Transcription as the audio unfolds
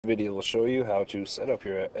Video will show you how to set up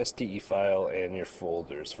your STE file and your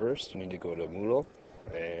folders. First, you need to go to Moodle,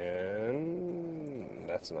 and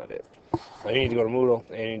that's not it. Now you need to go to Moodle,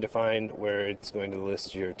 and you need to find where it's going to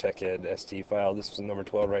list your TechEd STE file. This is number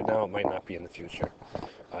 12 right now. It might not be in the future.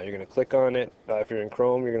 You're going to click on it. If you're in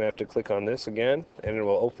Chrome, you're going to have to click on this again, and it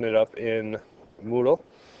will open it up in Moodle.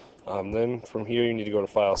 Then from here, you need to go to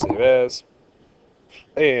File, Save As,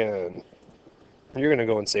 and you're going to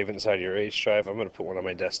go and save it inside your H drive. I'm going to put one on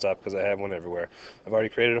my desktop because I have one everywhere. I've already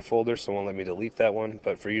created a folder, so it won't let me delete that one.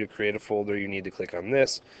 But for you to create a folder, you need to click on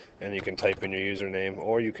this, and you can type in your username,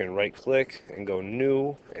 or you can right-click and go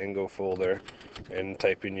New and go Folder and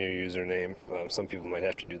type in your username. Some people might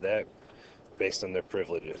have to do that based on their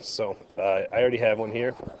privileges. So I already have one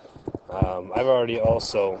here. I've already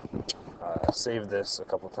also saved this a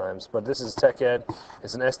couple times, but this is TechEd.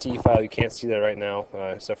 It's an STE file. You can't see that right now,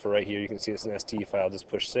 except for right here. You can see it's an STE file. Just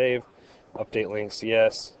push save, update links,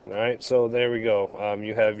 yes. All right, so there we go.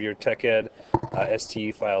 You have your TechEd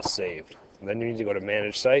STE file saved. And then you need to go to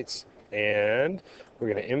Manage Sites, and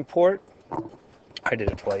we're going to import. I did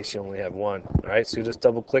it twice. You only have one. All right, so you just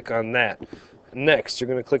double click on that. Next, you're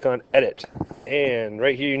going to click on Edit, and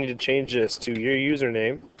right here you need to change this to your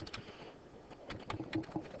username.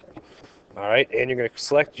 Alright, and you're going to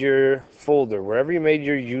select your folder. Wherever you made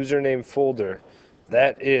your username folder,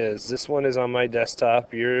 this one is on my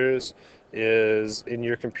desktop, yours is in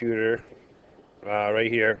your computer, right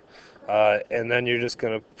here. And then you're just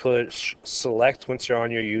going to push select once you're on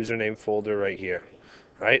your username folder right here.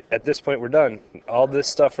 Right, at this point we're done. All this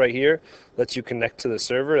stuff right here lets you connect to the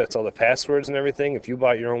server. That's all the passwords and everything. If you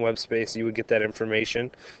bought your own web space, you would get that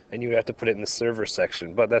information, and you would have to put it in the server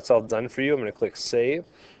section. But that's all done for you. I'm going to click Save,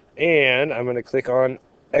 and I'm going to click on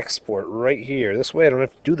Export right here. This way I don't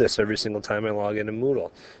have to do this every single time I log into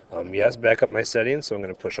Moodle. Yes, back up my settings, so I'm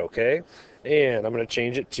going to push OK, and I'm going to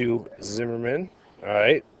change it to Zimmerman. All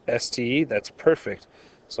right, STE, that's perfect.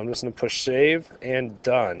 So I'm just going to push save and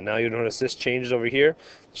done. Now you notice this changes over here.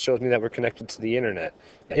 It shows me that we're connected to the internet.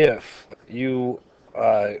 If you,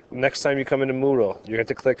 next time you come into Moodle, you're going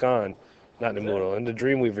to click on, not into Moodle, into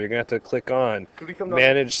Dreamweaver, you're going to have to click on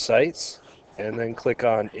Manage Sites, and then click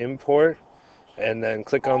on Import, and then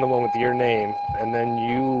click on the one with your name, and then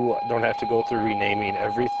you don't have to go through renaming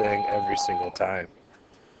everything every single time.